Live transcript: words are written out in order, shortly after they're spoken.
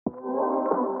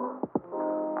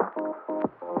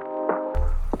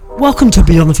Welcome to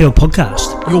Beyond the Field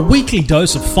podcast. Your weekly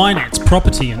dose of finance,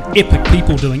 property, and epic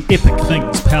people doing epic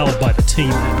things, powered by the team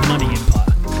at Money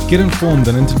Empire. Get informed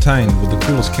and entertained with the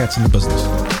coolest cats in the business.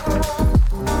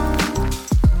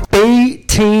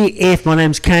 BTF, my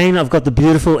name's Kane. I've got the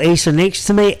beautiful Issa next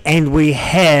to me, and we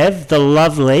have the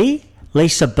lovely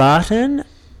Lisa Barton,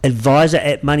 advisor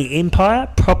at Money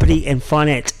Empire, property and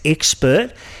finance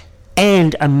expert,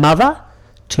 and a mother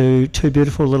to two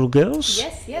beautiful little girls.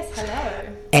 Yes, hello.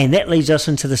 And that leads us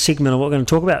into the segment of what we're going to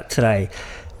talk about today.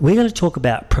 We're going to talk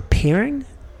about preparing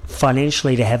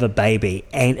financially to have a baby,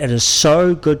 and it is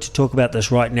so good to talk about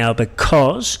this right now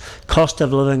because cost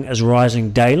of living is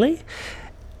rising daily,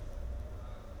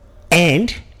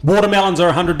 and Watermelons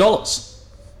are $100.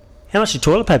 how much is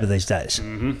toilet paper these days?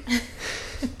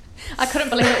 I couldn't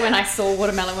believe it when I saw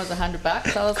watermelon was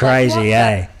 $100. I was Crazy, like, what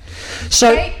eh?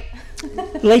 So,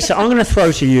 Lisa, I'm going to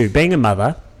throw to you, being a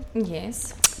mother,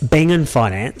 Yes. being in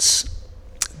finance,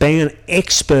 being an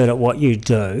expert at what you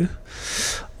do,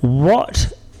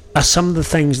 what are some of the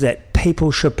things that people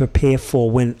should prepare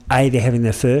for when A, they're having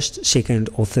their first, second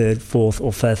or third, fourth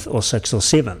or fifth or sixth or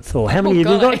seventh? Or how many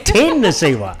have you golly. got? 10 this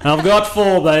Iwa. I've got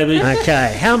 4, baby.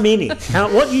 Okay, how many?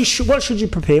 What should you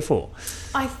prepare for?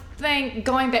 I think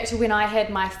going back to when I had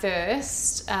my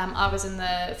first, I was in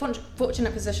the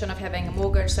fortunate position of having a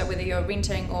mortgage. So whether you're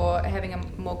renting or having a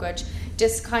mortgage,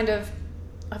 just kind of,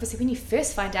 obviously when you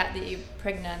first find out that you're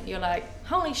pregnant, you're like,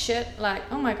 holy shit, like,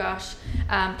 oh my gosh,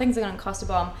 things are going to cost a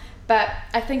bomb. But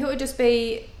I think it would just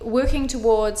be working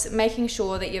towards making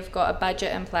sure that you've got a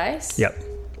budget in place. Yep.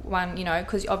 One,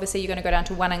 because obviously you're going to go down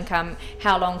to one income.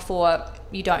 How long for,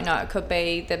 you don't know. It could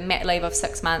be the mat leave of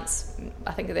 6 months.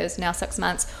 I think there's now 6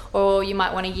 months, or you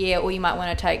might want a year, or you might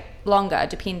want to take longer,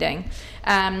 depending.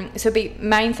 So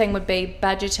main thing would be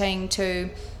budgeting to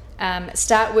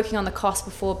start working on the cost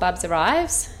before Bubs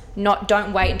arrives.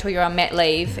 Don't wait until you're on mat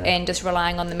leave and just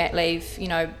relying on the mat leave,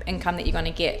 income that you're going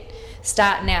to get.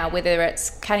 Start now, whether it's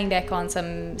cutting back on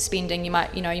some spending. You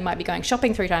might be going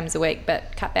shopping 3 times a week,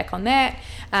 but cut back on that.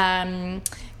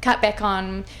 Cut back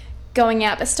on going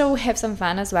out, but still have some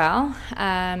fun as well.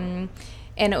 And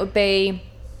it would be,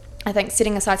 I think,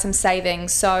 setting aside some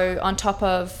savings. So on top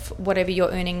of whatever you're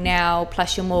earning now,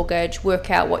 plus your mortgage, work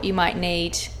out what you might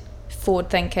need forward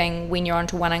thinking when you're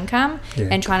onto one income,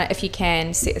 and trying to, if you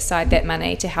can, set aside that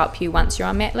money to help you once you're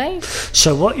on mat leave.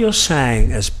 So what you're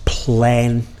saying is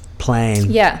plan.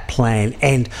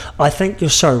 And I think you're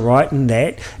so right in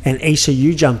that. And Issa,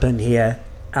 you jump in here,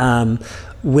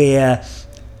 where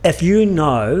if you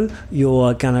know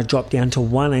you're going to drop down to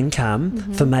one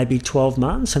income for maybe 12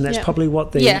 months, and that's probably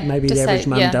what the average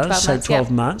mum does, say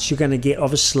 12 months, you're going to get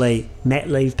obviously mat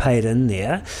leave paid in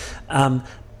there.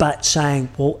 But saying,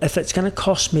 well, if it's going to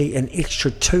cost me an extra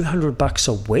 $200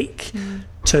 a week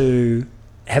to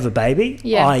have a baby,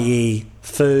 i.e.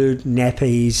 food,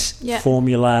 nappies,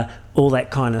 formula, all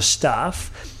that kind of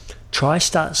stuff,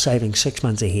 start saving 6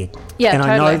 months ahead. And totally.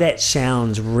 I know that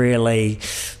sounds really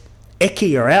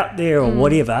icky or out there or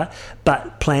whatever,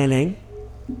 but planning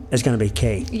is going to be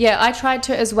key. Yeah, I tried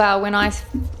to as well when I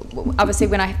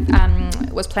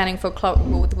was planning for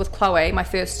with Chloe,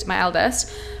 my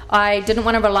eldest. I didn't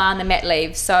want to rely on the mat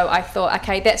leave, so I thought,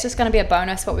 okay, that's just going to be a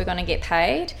bonus what we're going to get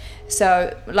paid.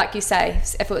 So like you say,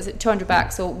 if it was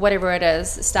 $200 or whatever it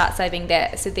is, start saving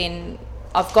that. So then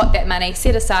I've got that money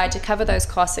set aside to cover those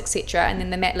costs, etc. And then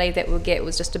the mat leave that we'll get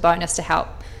was just a bonus to help,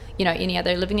 any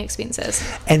other living expenses.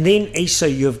 And then Issa,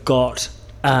 you've got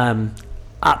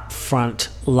upfront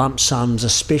lump sums,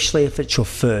 especially if it's your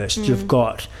first. You've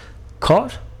got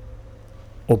cod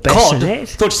or bassinet. I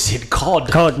thought you said cod.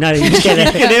 Cod, no, you just You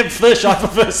can have fish. I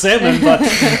prefer salmon, but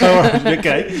all right,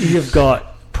 okay. You've got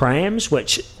prams,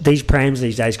 which these prams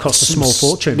these days cost a small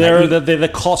fortune. They're the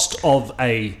cost of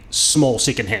a small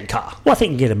second-hand car. Well, I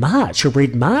think you can get a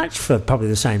red March for probably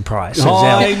the same price.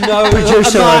 I know.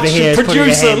 Producer over here.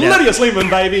 Producer Lydia Sleeman,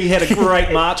 baby, had a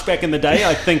great March back in the day.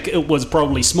 I think it was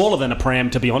probably smaller than a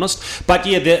pram, to be honest. But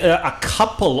yeah, there are a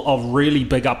couple of really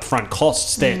big upfront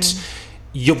costs that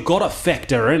you've got to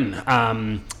factor in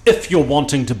if you're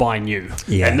wanting to buy new.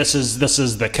 Yeah. And this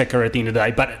is the kicker at the end of the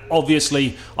day. But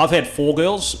obviously, I've had 4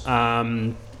 girls.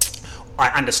 I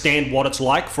understand what it's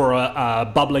like for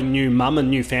a bubbling new mum and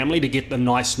new family to get the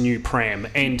nice new pram.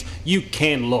 And you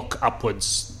can look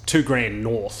upwards $2,000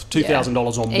 north,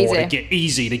 $2,000 or more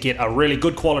to get a really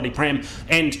good quality pram.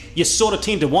 And you sort of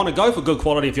tend to want to go for good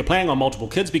quality if you're planning on multiple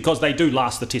kids, because they do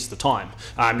last the test of time.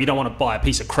 You don't want to buy a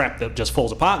piece of crap that just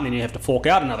falls apart and then you have to fork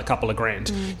out another couple of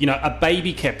grand. You know, a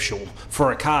baby capsule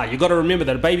for a car, you've got to remember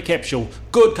that a baby capsule,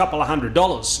 good couple of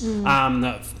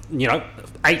 $100. You know,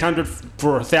 $800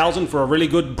 for $1,000 for a really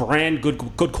good brand,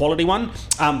 good quality one,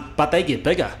 but they get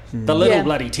bigger. The little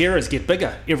bloody terrors get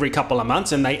bigger every couple of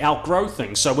months, and they outgrow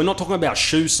things. So we're not talking about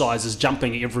shoe sizes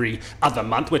jumping every other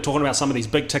month. We're talking about some of these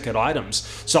big ticket items.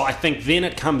 So I think then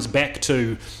it comes back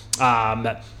to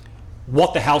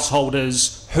what the household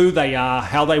is, who they are,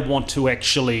 how they want to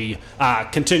actually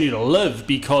continue to live,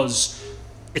 because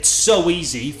it's so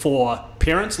easy for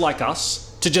parents like us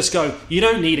to just go, you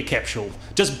don't need a capsule,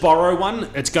 just borrow one,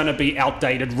 it's going to be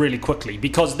outdated really quickly,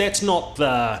 because that's not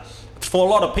for a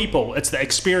lot of people, it's the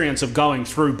experience of going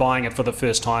through buying it for the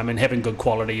first time and having good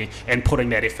quality and putting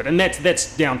that effort. And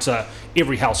that's down to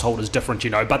every household is different, you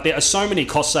know. But there are so many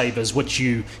cost savers which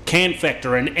you can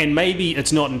factor in, and maybe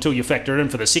it's not until you factor it in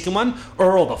for the second one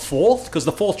or the fourth, because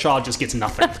the fourth child just gets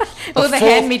nothing. All the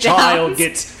hand-me-downs. Child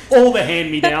gets all the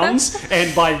hand-me-downs,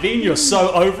 and by then you're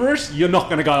so over it, you're not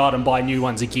going to go out and buy new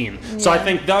ones again. Yeah. So I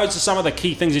think those are some of the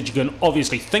key things that you can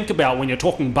obviously think about when you're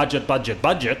talking budget,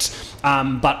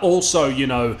 but also, you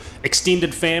know,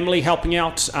 extended family helping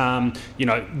out, you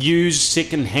know, used,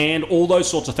 second hand, all those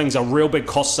sorts of things are real big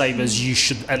cost savers you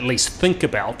should at least think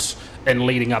about in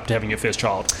leading up to having your first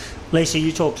child. Lisa,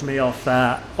 you talked to me off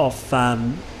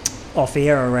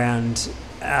air around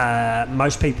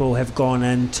most people have gone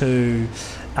into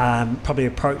probably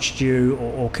approached you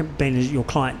or been your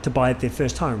client to buy their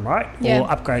first home, right? Yeah. Or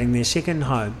upgrading their second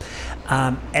home.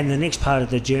 And the next part of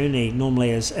the journey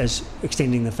normally is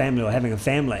extending the family or having a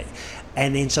family.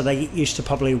 And then so they get used to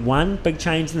probably one big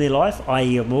change in their life,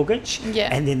 i.e. a mortgage. Yeah.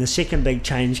 And then the second big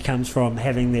change comes from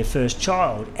having their first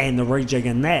child and the rejig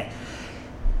in that.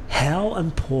 How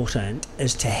important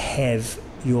is to have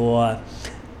your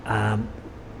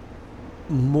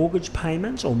mortgage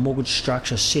payments or mortgage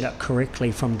structure set up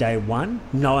correctly from day one,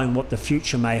 knowing what the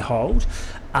future may hold,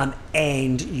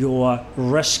 and your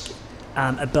risk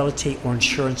ability or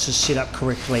insurance is set up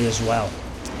correctly as well?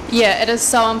 Yeah, it is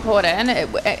so important,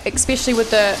 especially with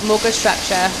the mortgage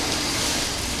structure.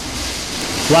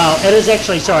 Wow, it is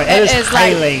actually, sorry, it is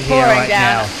hailing like here right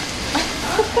down. now.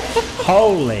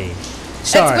 Holy.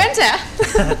 Sorry. It's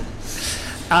winter.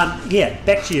 Yeah,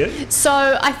 back to you.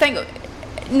 So I think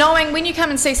knowing when you come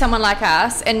and see someone like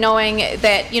us, and knowing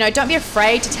that, you know, don't be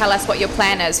afraid to tell us what your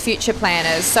plan is, future plan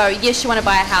is. So yes, you want to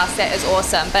buy a house, that is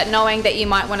awesome, but knowing that you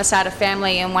might want to start a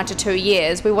family in 1 to 2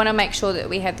 years, we want to make sure that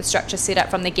we have the structure set up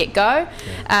from the get-go.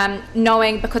 Yeah.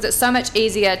 Knowing, because it's so much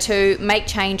easier to make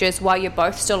changes while you're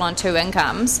both still on two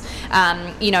incomes.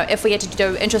 You know, if we had to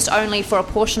do interest only for a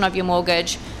portion of your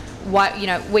mortgage, you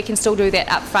know, we can still do that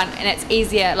up front, and it's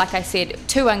easier. Like I said,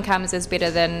 2 incomes is better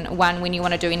than one when you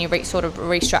want to do any sort of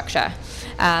restructure,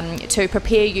 to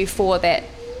prepare you for that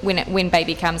when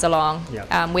baby comes along.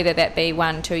 Yep. Whether that be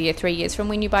 1, 2 year, 3 years from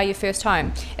when you buy your first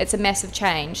home. It's a massive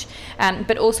change.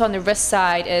 But also on the risk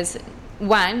side is,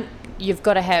 one, you've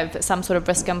got to have some sort of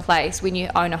risk in place when you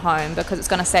own a home, because it's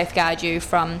going to safeguard you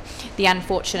from the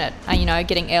unfortunate, you know,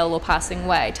 getting ill or passing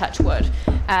away, touch wood.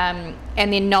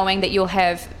 And then knowing that you'll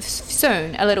have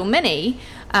soon a little mini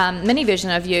version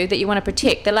of you that you want to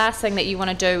protect. The last thing that you want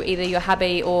to do, either your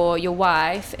hubby or your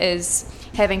wife, is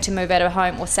having to move out of a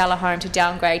home or sell a home to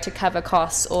downgrade to cover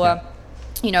costs, or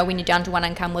you know, when you're down to one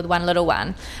income with one little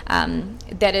one.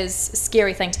 That is a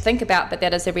scary thing to think about, but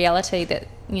that is a reality that,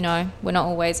 you know, we're not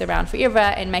always around forever,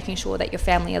 and making sure that your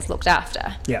family is looked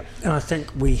after. Yeah, and I think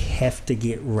we have to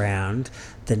get round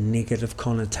the negative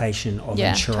connotation of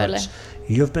insurance. Totally.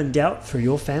 You've been dealt through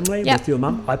your family with your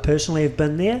mum. I personally have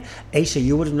been there. Isa,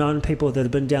 you would have known people that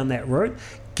have been down that route.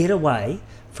 Get away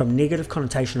from negative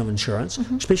connotation of insurance,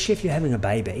 especially if you're having a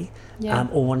baby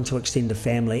or wanting to extend a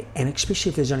family, and especially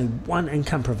if there's only one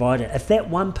income provider. If that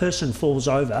one person falls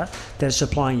over that is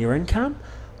supplying your income,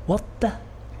 what the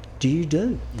do you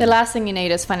do? The last thing you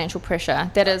need is financial pressure.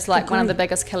 That is like one of the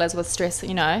biggest killers with stress,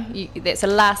 you know. That's the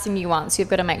last thing you want, so you've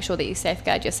got to make sure that you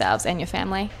safeguard yourselves and your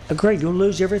family. Agreed, you'll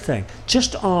lose everything.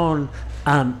 Just on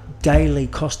daily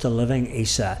cost of living,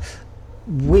 Isa,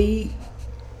 we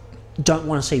don't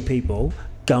want to see people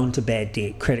go into bad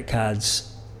debt, credit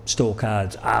cards, store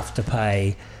cards,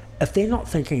 Afterpay. If they're not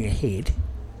thinking ahead,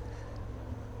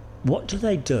 what do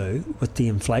they do with the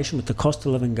inflation, with the cost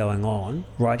of living going on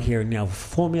right here and now,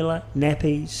 formula,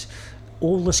 nappies,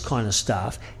 all this kind of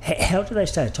stuff? How do they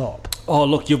stay atop? Oh,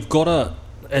 look, you've got to...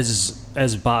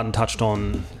 as Barton touched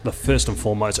on, the first and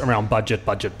foremost around budget,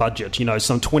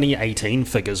 some 2018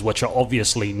 figures, which are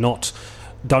obviously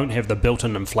don't have the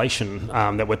built-in inflation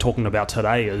that we're talking about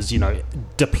today, is,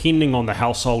 depending on the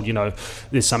household,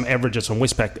 there's some averages from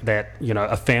Westpac that,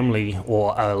 a family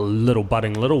or a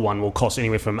budding little one will cost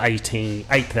anywhere from $8,000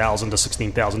 to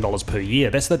 $16,000 per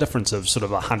year. That's the difference of sort of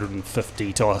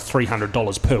 $150 to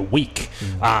 $300 per week.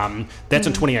 That's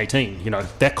in 2018.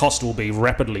 That cost will be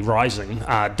rapidly rising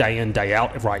day in, day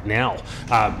out right now.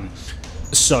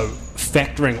 So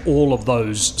factoring all of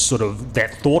those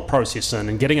that thought process in,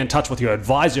 and getting in touch with your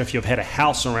advisor if you've had a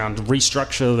house around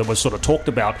restructure that was sort of talked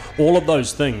about, all of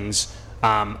those things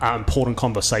are important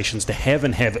conversations to have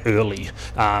early.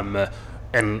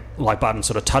 And like Barton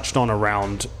sort of touched on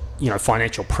around,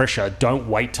 financial pressure, don't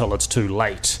wait till it's too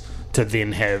late to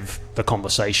then have the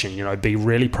conversation. Be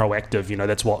really proactive.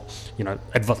 That's what,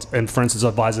 and for instance,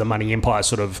 Advisor Money Empire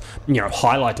sort of,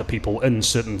 highlight to people in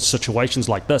certain situations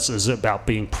like this is about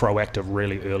being proactive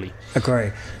really early.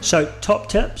 Agree. So top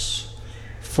tips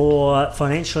for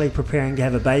financially preparing to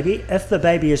have a baby. If the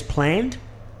baby is planned,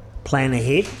 plan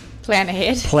ahead.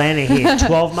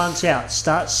 12 months out,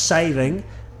 start saving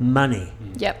money.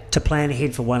 Yep. To plan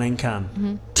ahead for one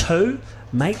income. 2,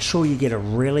 make sure you get a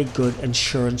really good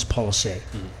insurance policy,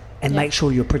 and make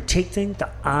sure you're protecting the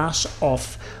arse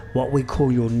off what we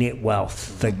call your net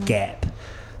wealth, the gap.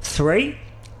 3,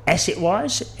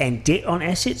 asset-wise and debt on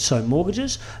assets, so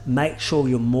mortgages, make sure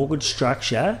your mortgage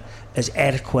structure is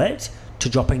adequate to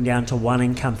dropping down to one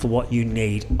income for what you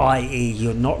need, i.e.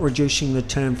 you're not reducing the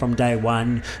term from day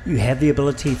one, you have the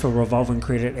ability for revolving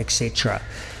credit, etc.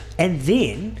 And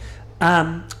then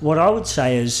what I would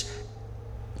say is,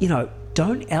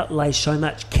 don't outlay so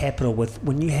much capital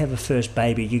when you have a first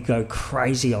baby. You go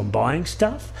crazy on buying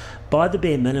stuff. Buy the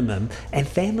bare minimum, and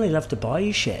family love to buy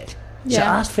you shit. Yeah. So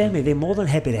ask family; they're more than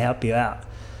happy to help you out.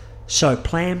 So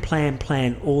plan.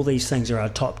 All these things are our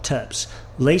top tips.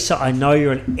 Lisa, I know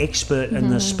you're an expert in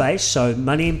this space. So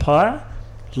Money Empire,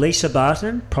 Lisa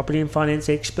Barton, property and finance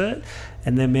expert,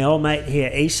 and then my old mate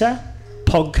here, Isa,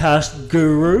 podcast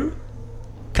guru.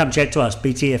 Come chat to us.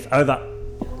 BTF over.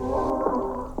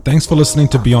 Thanks for listening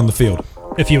to Beyond the Field.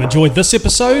 If you enjoyed this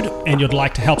episode and you'd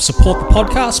like to help support the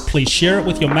podcast, please share it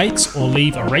with your mates or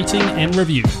leave a rating and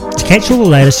review. To catch all the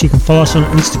latest, you can follow us on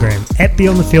Instagram at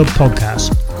Beyond the Field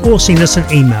Podcast, or send us an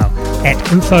email at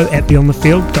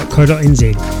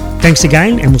info@beyondthefield.co.nz. Thanks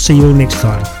again, and we'll see you all next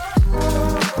time.